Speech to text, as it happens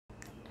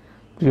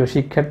প্রিয়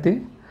শিক্ষার্থী,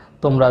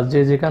 তোমরা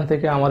যে যেখান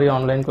থেকে আমার এই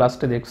অনলাইন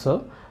ক্লাসটি দেখছো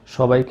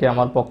সবাইকে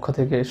আমার পক্ষ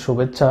থেকে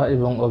শুভেচ্ছা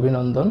এবং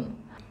অভিনন্দন।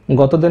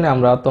 গতদিনে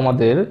আমরা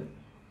তোমাদের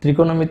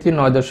ত্রিকোণমিতি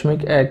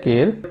 9.1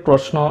 এর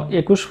প্রশ্ন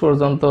 21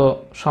 পর্যন্ত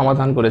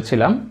সমাধান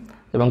করেছিলাম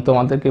এবং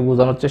তোমাদেরকে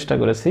বোঝানোর চেষ্টা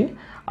করেছি।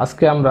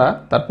 আজকে আমরা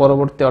তার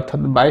পরবর্তী অর্থাৎ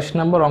 22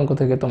 নম্বর অঙ্ক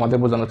থেকে তোমাদের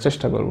বোঝানোর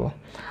চেষ্টা করব।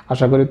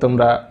 আশা করি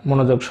তোমরা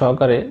মনোযোগ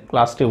সহকারে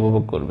ক্লাসটি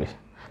উপভোগ করবে।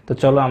 তো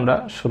চলো আমরা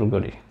শুরু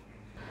করি।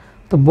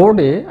 তো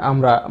বোর্ডে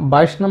আমরা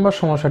 22 নম্বর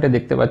সমস্যাটি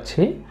দেখতে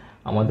পাচ্ছি।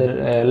 আমাদের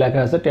লেখা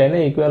আছে tan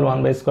a =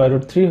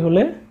 1/√3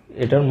 হলে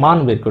এটার মান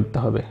বের করতে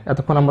হবে।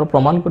 এতক্ষণ আমরা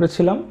প্রমাণ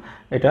করেছিলাম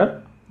এটার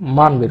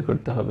মান বের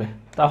করতে হবে।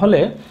 তাহলে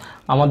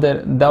আমাদের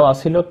দেওয়া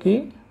ছিল কি,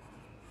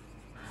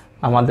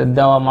 আমাদের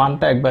দেওয়া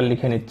মানটা একবার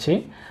লিখে নিচ্ছি।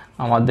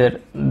 আমাদের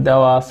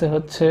দেওয়া আছে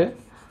হচ্ছে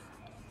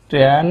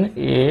tan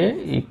a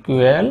 =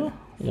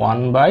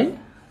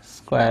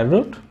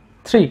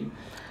 1/√3।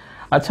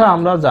 আচ্ছা,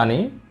 আমরা জানি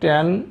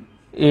tan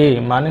a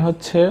মানে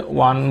হচ্ছে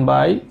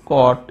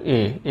 1/cot a,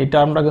 এটা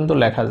আমরা কিন্তু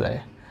লেখা যায়।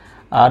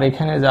 আর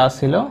এখানে যা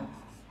ছিল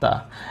তা,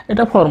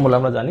 এটা ফর্মুলা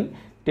আমরা জানি,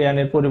 tan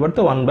এর পরিবর্তে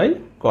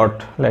 1/cot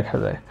লেখা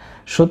যায়।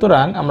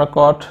 সুতরাং আমরা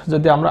cot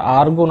যদি আমরা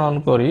r গুণন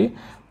করি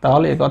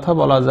তাহলে এই কথা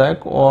বলা যায়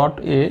cot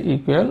a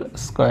 =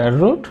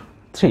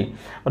 √3,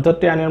 অর্থাৎ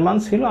tan এর মান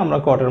ছিল, আমরা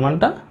cot এর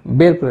মানটা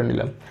বের করে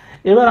নিলাম।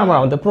 এবার আমরা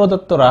আমাদের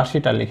প্রদত্ত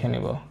রাশিটা লিখে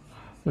নিব।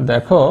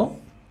 দেখো,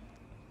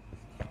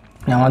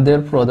 আমাদের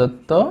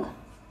প্রদত্ত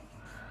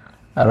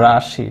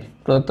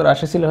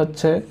রাশি ছিল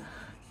হচ্ছে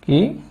কি,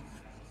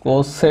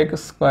 cosec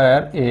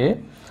square a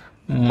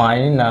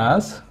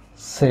minus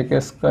sec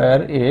square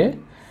a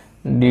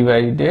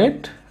divided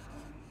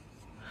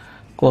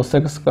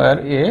cosec square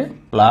a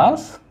plus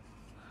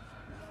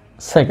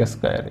sec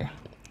square a।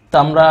 তো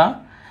আমরা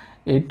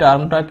এই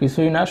টার্মটা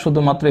কিছুই না,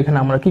 শুধুমাত্র এখানে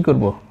আমরা কি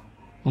করব,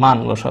 মান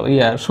বসাবো,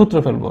 সূত্র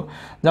ফেলবো।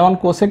 যেমন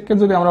কোসেককে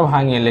যদি আমরা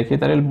ভাঙিয়ে লিখি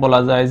তাহলে বলা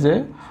যায় যে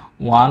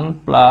 1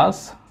 প্লাস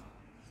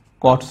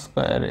cot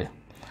স্কয়ার a,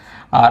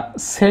 আর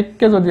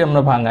সেককে যদি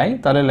আমরা ভাঙাই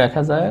তাহলে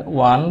লেখা যায়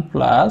 1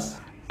 প্লাস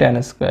tan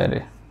স্কয়ার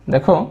a।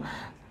 দেখো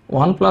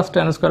 1 প্লাস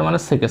tan স্কয়ার মানে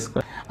sec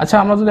স্কয়ার। আচ্ছা,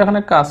 আমরা যদি এখানে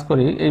কাজ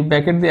করি, এই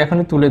ব্র্যাকেট দিয়ে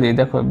এখনই তুলে দিই।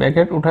 দেখো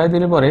ব্র্যাকেট উঠাই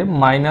দিলে পরে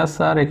মাইনাস,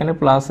 আর এখানে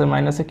প্লাসে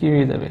মাইনাসে কি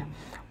হয়ে যাবে,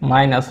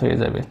 মাইনাস হয়ে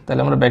যাবে।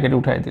 তাহলে আমরা ব্র্যাকেট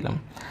উঠাই দিলাম।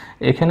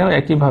 এখানেও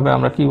একইভাবে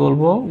আমরা কি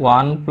বলবো,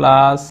 1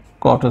 প্লাস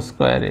cot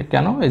স্কয়ার a,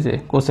 কেন, এই যে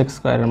cosec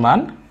স্কয়ারের মান,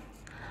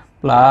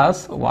 plus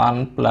 1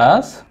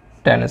 plus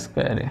tan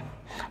square a।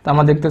 তো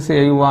আমরা দেখতেছি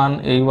এই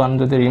 1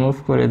 যদি রিমুভ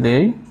করে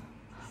দেই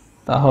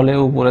তাহলে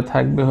উপরে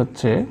থাকবে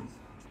হচ্ছে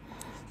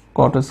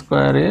cot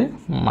square a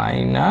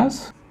minus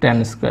tan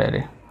square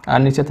a, আর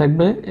নিচে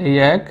থাকবে এই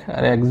 1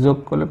 আর 1 যোগ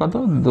করলে কত,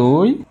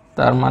 2,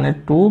 তার মানে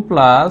 2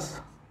 plus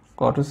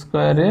cot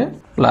square a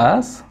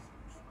plus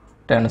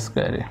tan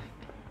square a।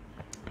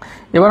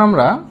 এবার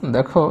আমরা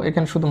দেখো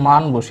এখানে শুধু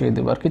মান বসিয়ে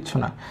দেব, আর কিচ্ছু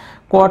না।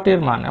 cot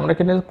এর মান, আমরা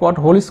এখানে cot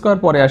হোল স্কয়ার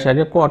পরে আসি,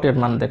 আগে cot এর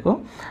মান দেখো।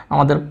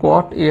 আমাদের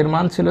cot এর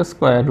মান ছিল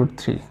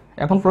 √3।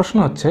 এখন প্রশ্ন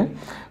হচ্ছে,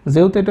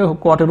 যেহেতু এটা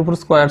cot এর উপর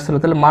স্কয়ার ছিল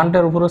তাহলে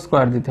মানটার উপরও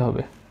স্কয়ার দিতে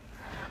হবে।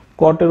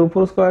 cot এর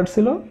উপর স্কয়ার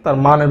ছিল, তার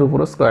মানের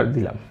উপরও স্কয়ার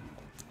দিলাম।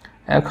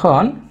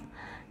 এখন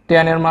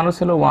tan এর মানও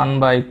ছিল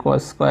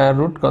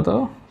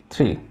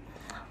 1/√3,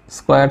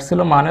 স্কয়ার ছিল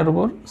মানের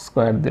উপর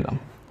স্কয়ার দিলাম।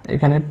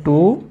 এখানে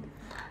 2,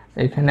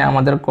 এখানে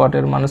আমাদের cot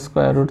এর মান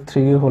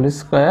 √3 হোল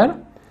স্কয়ার,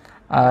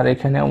 আর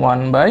এখানে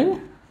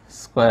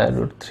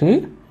 1/√3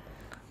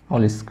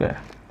 হোল স্কয়ার।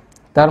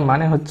 তার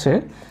মানে হচ্ছে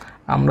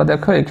আমরা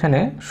দেখো এখানে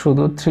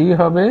শুধু 3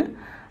 হবে,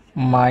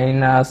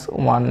 মাইনাস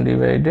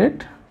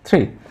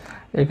 1/3,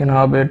 এখানে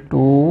হবে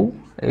 2,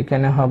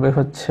 এখানে হবে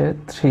হচ্ছে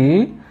 3,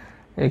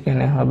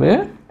 এখানে হবে,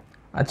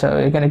 আচ্ছা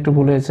এখানে একটু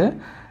ভুল হয়েছে,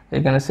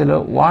 এখানে ছিল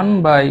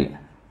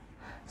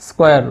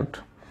 1/√,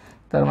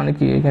 তার মানে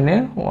কি এখানে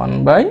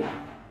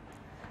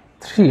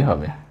 1/3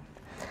 হবে।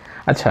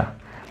 আচ্ছা,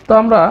 তো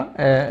আমরা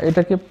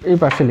এটাকে এই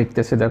পাশে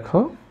লিখতেছি। দেখো,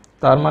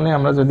 তার মানে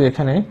আমরা যদি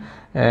এখানে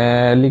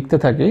লিখতে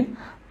থাকি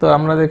তো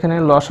আমরা এখানে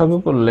লসাগু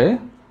করলে,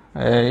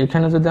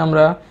 এখানে যদি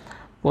আমরা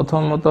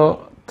প্রথমত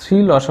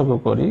 3 লসাগু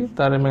করি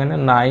তার মানে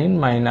 9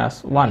 মাইনাস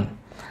 1,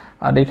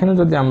 আর এখানে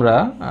যদি আমরা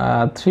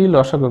 3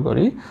 লসাগু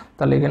করি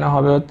তাহলে এখানে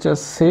হবে হচ্ছে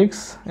 6,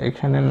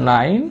 এখানে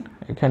 9,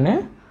 এখানে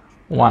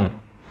 1।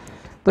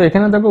 তো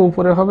এখানে দেখো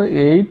উপরে হবে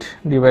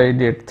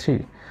 8/3,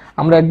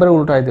 আমরা একবার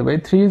উল্টাই দেবো। এই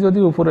 3 যদি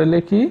উপরে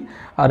লিখি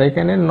আর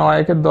এখানে 9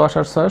 একে 10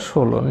 আর 6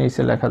 16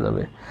 নিচে লেখা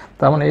যাবে।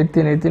 তার মানে এই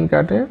 3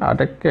 কাটে, 8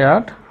 একে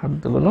 8, 8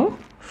 দুগুণ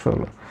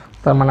 16।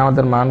 তার মানে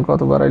আমাদের মান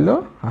কত বাড়াইলো,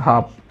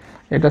 হাফ।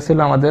 এটা ছিল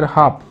আমাদের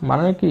হাফ,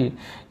 মানে কি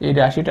এই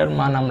রাশিটার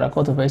মান আমরা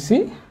কত পাইছি,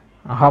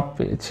 হাফ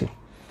পেয়েছি।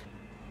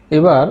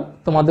 এবার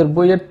তোমাদের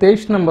বইয়ের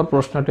 23 নম্বর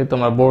প্রশ্নটি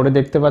তোমরা বোর্ডে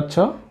দেখতে পাচ্ছ।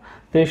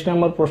 23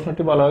 নম্বর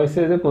প্রশ্নটি বলা হয়েছে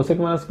যে কোসেক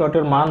মাইনাস cot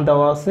এর মান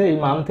দেওয়া আছে, এই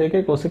মান থেকে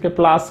কোসেকে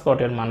প্লাস cot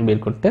এর মান বের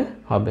করতে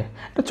হবে।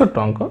 এটা ছোট্ট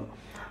অঙ্ক।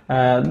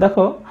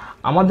 দেখো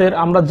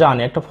আমরা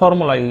জানি একটা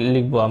ফর্মুলা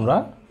লিখবো আমরা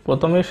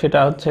প্রথমে, সেটা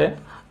হচ্ছে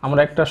আমরা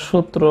একটা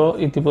সূত্র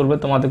ইতিপূর্বে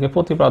তোমাদেরকে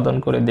প্রতিপাদন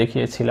করে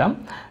দেখিয়েছিলাম।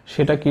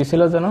 সেটা কি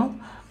ছিল যেন,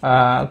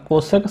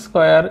 cosec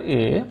square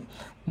a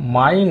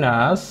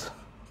minus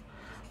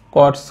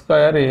cot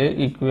square a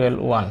equal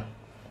 1,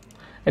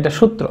 এটা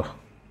সূত্র,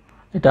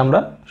 এটা আমরা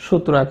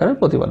সূত্র আকারে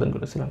প্রতিপাদন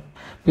করেছিলাম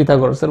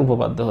পিথাগোরাসের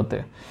উপপাদ্য হতে।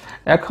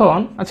 এখন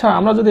আচ্ছা,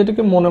 আমরা যদি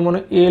এটাকে মনে মনে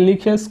a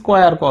লিখে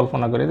স্কয়ার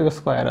কল্পনা করি, এদিকে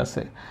স্কয়ার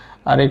আছে,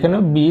 আর এখানে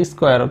b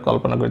স্কয়ার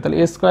কল্পনা করি, তাহলে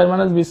a স্কয়ার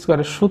মাইনাস b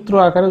স্কয়ারের সূত্র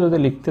আকারে যদি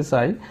লিখতে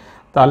চাই,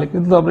 তাহলে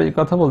কিন্তু আমরা এই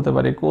কথা বলতে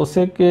পারি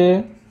cosec a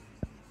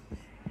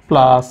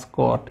plus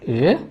cot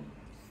a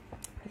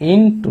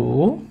into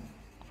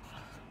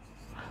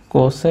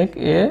cosec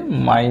a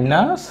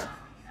minus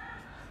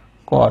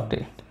caught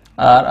a।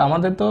 আর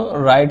আমাদের তো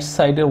রাইট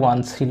সাইডে 1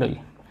 ছিলই।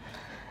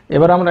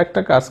 এবার আমরা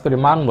একটা কাজ করি,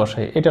 মান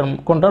বসাই, এটার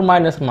কোনটার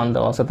মাইনাস মান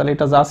দেওয়া আছে, তাহলে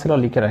এটা যা ছিল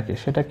লিখে রাখি,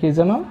 সেটা কি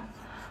যেন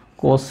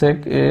cosec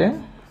a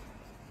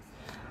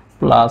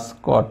plus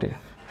cot a,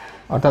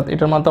 অর্থাৎ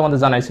এটার মান তো আমাদের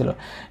জানাই ছিল।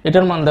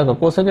 এটার মান দেখো,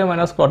 কোসেক a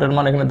মাইনাস কট এর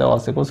মান এখানে দেওয়া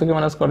আছে, কোসেক a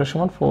মাইনাস কট এর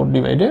সমান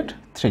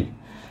 4/3,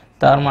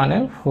 তার মানে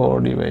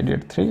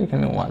 4/3,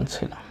 এখানে 1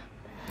 ছিল।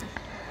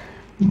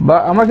 বা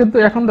আমরা কিন্তু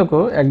এখন দেখো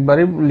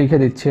একবারই লিখে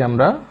দিচ্ছি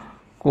আমরা,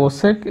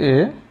 cosec a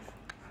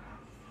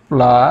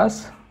plus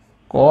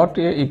cot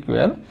a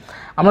equal,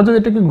 আমরা যদি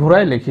এটাকে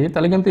ঘোরায় লিখি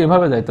তাহলে কিন্তু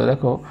এভাবে যাইতো,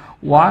 দেখো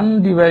 1/,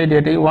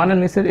 এই 1 এর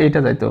নিচে এইটা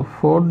যাইতো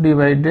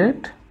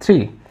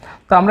 4/3,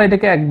 তো আমরা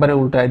এটাকে একবারে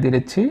উল্টায় দিয়ে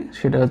দিচ্ছি,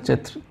 সেটা হচ্ছে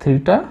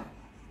 3টা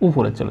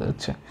উপরে চলে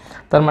যাচ্ছে।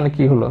 তার মানে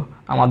কি হলো,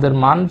 আমাদের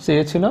মান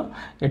চেয়েছিল,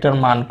 এটার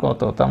মান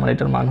কত, তো আমরা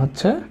এটার মান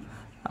হচ্ছে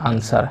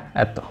আনসার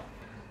এত।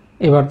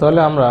 এবার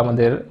তাহলে আমরা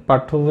আমাদের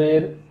পাঠ্য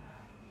বইয়ের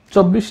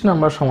 24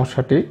 নম্বর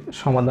সমস্যাটি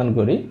সমাধান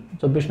করি।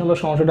 24 নম্বর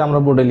সমস্যাটি আমরা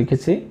বোর্ডে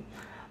লিখেছি।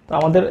 তো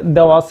আমাদের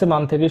দেওয়া আছে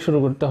মান থেকে শুরু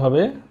করতে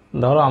হবে।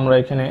 ধরো আমরা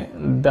এখানে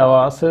দেওয়া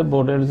আছে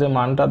বোর্ডের যে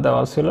মানটা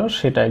দেওয়া ছিল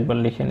সেটা একবার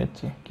লিখে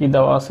নিচ্ছি। কি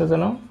দেওয়া আছে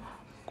যেন,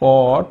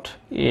 cot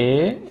a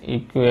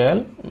ইকুয়াল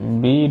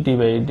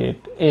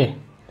b/a।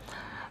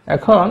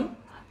 এখন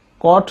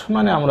cot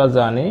মানে আমরা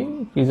জানি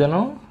কি যেন,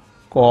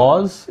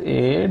 cos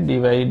a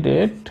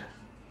divided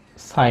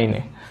sin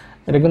a,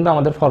 এটা কিন্তু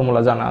আমাদের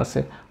ফর্মুলা জানা আছে,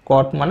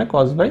 cot মানে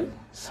cos বাই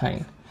sin।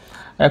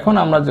 এখন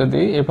আমরা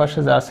যদি এ পাশে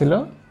যা ছিল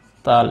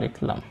তা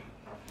লিখলাম,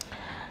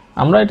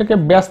 আমরা এটাকে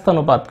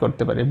ব্যস্তানুপাত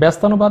করতে পারি।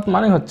 ব্যস্তানুপাত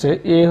মানে হচ্ছে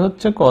a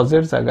হচ্ছে cos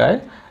এর জায়গায়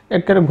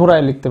একেবারে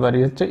ঘোরায় লিখতে পারি,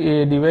 হচ্ছে a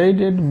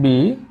divided b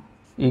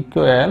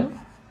equal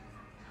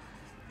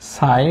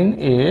sin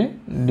a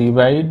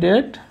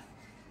divided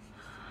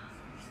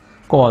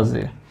cos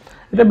a।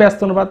 এটা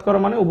ব্যস্তানুপাত করা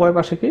মানে উভয়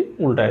পাশে কি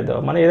উল্টায়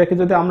দেওয়া, মানে এটাকে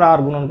যদি আমরা আর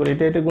গুণন করি,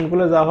 এটা গুণ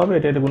করলে যা হবে,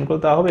 এটা গুণ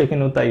করলে তা হবে,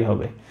 এখানেও তাই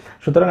হবে।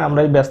 সুতরাং আমরা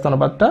এই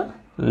ব্যস্তানুপাতটা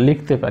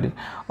লিখতে পারি।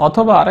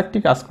 অথবা আরেকটি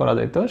কাজ করা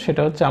যেত,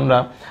 সেটা হচ্ছে আমরা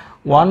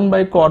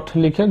 1/cot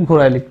লিখে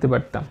ঘোরায় লিখতে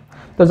পারতাম।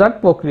 তো যাক,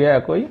 প্রক্রিয়া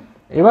একই।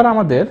 এবার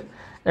আমাদের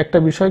একটা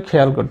বিষয়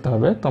খেয়াল করতে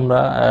হবে, তোমরা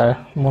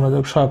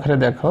মনোযোগ সহকারে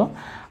দেখো।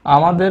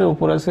 আমাদের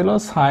উপরে ছিল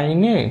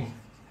sin a,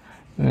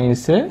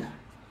 নিচে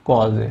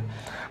cos a।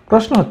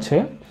 প্রশ্ন হচ্ছে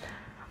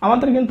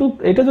আমাদের কিন্তু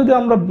এটা যদি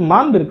আমরা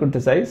মান বের করতে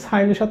চাই,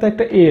 sin এর সাথে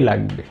একটা a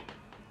লাগবে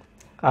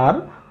আর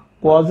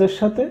cos এর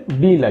সাথে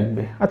b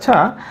লাগবে। আচ্ছা,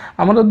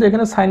 আমরা যদি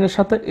এখানে sin এর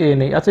সাথে a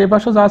নেই, আচ্ছা এ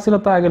পাশে যা ছিল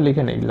তা আগে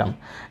লিখে নিলাম,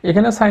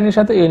 এখানে sin এর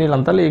সাথে a নিলাম,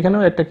 তাহলে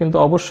এখানেও একটা কিন্তু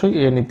অবশ্যই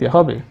a নিতে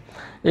হবে।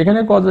 এখানে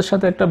cos এর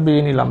সাথে একটা b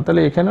নিলাম,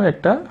 তাহলে এখানেও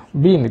একটা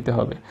b নিতে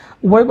হবে।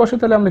 উভয় পাশে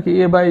তাহলে আমরা কি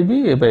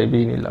a/b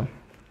নিলাম,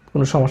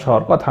 কোনো সমস্যা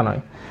হওয়ার কথা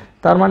নয়।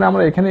 তার মানে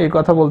আমরা এখানে এই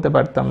কথা বলতে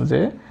পারতাম যে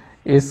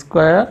a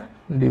square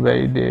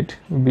divided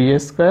b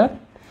square,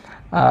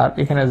 আর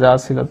এখানে যা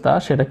ছিল তা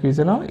সেটা কি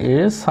যেন, a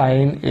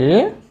sin a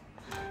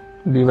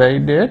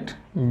divided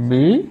b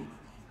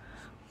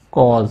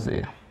cos a।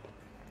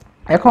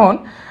 এখন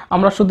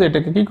আমরা শুধু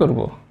এটাকে কি করব,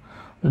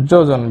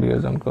 যোজন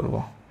বিয়োজন করব।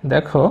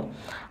 দেখো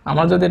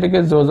আমরা যদি এটাকে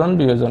যোজন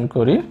বিয়োজন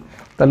করি,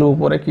 তাহলে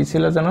উপরে কি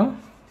ছিল যেন,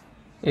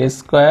 a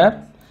স্কয়ার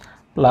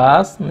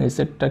প্লাস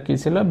নিচেরটা কি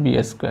ছিল, b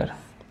স্কয়ার।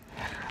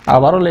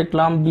 আবারও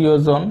লিখলাম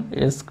বিয়োজন,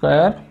 a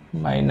square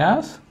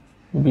minus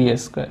b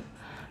square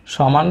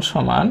সমান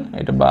সমান,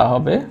 এটা বা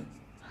হবে,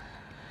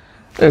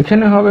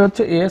 এখানে হবে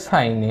হচ্ছে a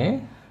sin a,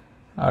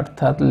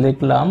 অর্থাৎ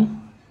লিখলাম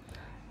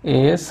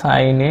a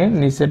sin a,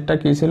 নিচেরটা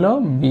কি ছিল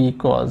b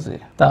cos a।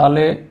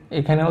 তাহলে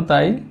এখানেও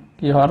তাই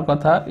কি হওয়ার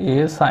কথা, a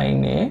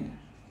sin a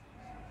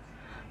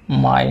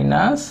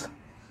minus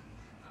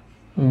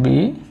b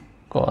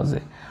cos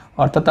a।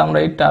 অর্থাৎ আমরা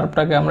এই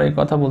টার্মটাকে আমরা এই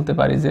কথা বলতে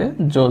পারি যে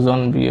যোজন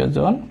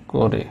বিয়োজন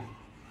করে,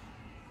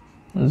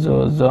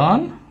 যোজন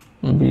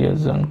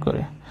বিয়োজন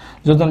করে।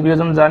 যোজন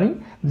বিয়োজন জানি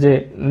যে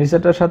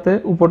নিচেরটার সাথে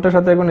উপরটার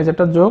সাথে একবার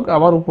নিচেরটা যোগ,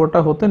 আবার উপরটা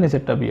হতে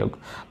নিচেরটা বিয়োগ,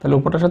 তাহলে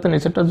উপরটার সাথে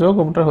নিচেরটা যোগ,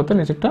 উপরটা হতে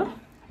নিচেরটা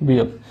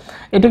বিয়োগ।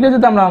 এটাকে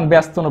যদি আমরা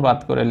ব্যস্তানুপাত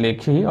করে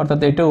লিখি, অর্থাৎ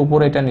এটা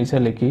উপরে এটা নিচে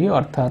লিখি,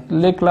 অর্থাৎ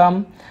লিখলাম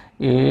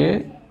a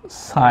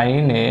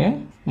sin a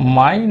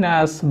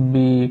minus b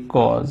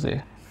cos a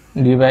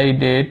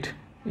divided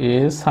a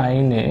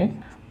sin a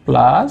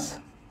plus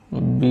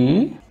b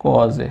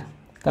cos a।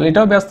 তাহলে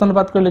এটাও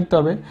ব্যস্তানুপাত করে লিখতে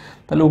হবে।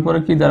 তাহলে উপরে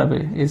কি দাঁড়াবে,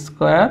 a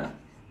square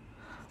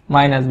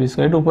minus b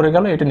square, এটা উপরে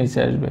গেল, এটা নিচে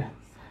আসবে,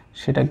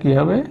 সেটা কি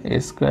হবে, a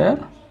square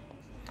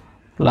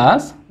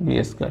plus b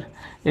square.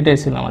 এটাই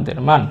ছিল আমাদের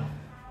মান।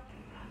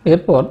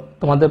 এরপর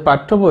তোমাদের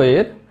পাঠ্য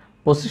বইয়ের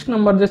 25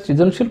 নম্বর যে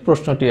সৃজনশীল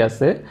প্রশ্নটি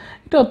আছে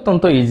এটা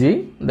অত্যন্ত ইজি।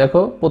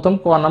 দেখো প্রথম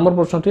ক নম্বর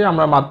প্রশ্নটি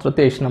আমরা মাত্র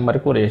 23 নম্বরে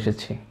করে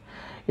এসেছি,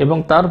 এবং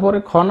তারপরে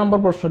খ নম্বর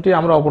প্রশ্নটি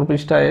আমরা অপর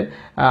পৃষ্ঠায়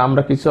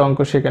আমরা কিছু অঙ্ক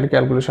সেখানে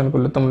ক্যালকুলেশন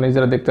করলে তোমরা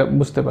নিজেরা দেখতে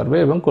বুঝতে পারবে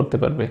এবং করতে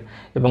পারবে,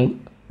 এবং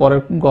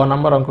পরের গ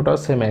নম্বর অঙ্কটাও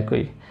সেম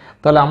একই।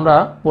 তাহলে আমরা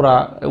পুরা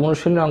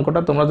অনুশীলনী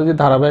অঙ্কটা তোমরা যদি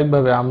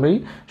ধারাবাহিকভাবে আমি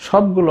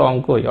সবগুলো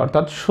অঙ্কই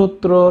অর্থাৎ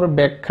সূত্রর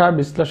ব্যাখ্যা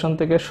বিশ্লেষণ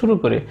থেকে শুরু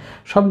করে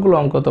সবগুলো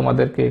অঙ্ক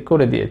তোমাদেরকে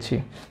করে দিয়েছি।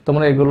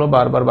 তোমরা এগুলো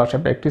বারবার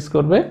বাসায় প্র্যাকটিস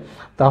করবে,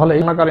 তাহলে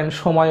এইকালীন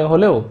সময়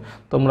হলেও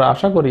তোমরা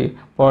আশা করি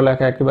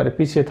পড়ালেখা একেবারে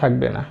পিছিয়ে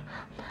থাকবে না।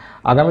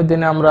 আগামী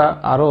দিনে আমরা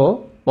আরও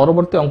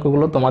পরবর্তী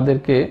অঙ্কগুলো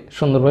তোমাদেরকে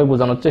সুন্দরভাবে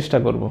বোঝানোর চেষ্টা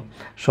করব।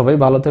 সবাই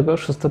ভালো থেকো,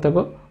 সুস্থ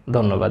থেকো,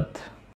 ধন্যবাদ।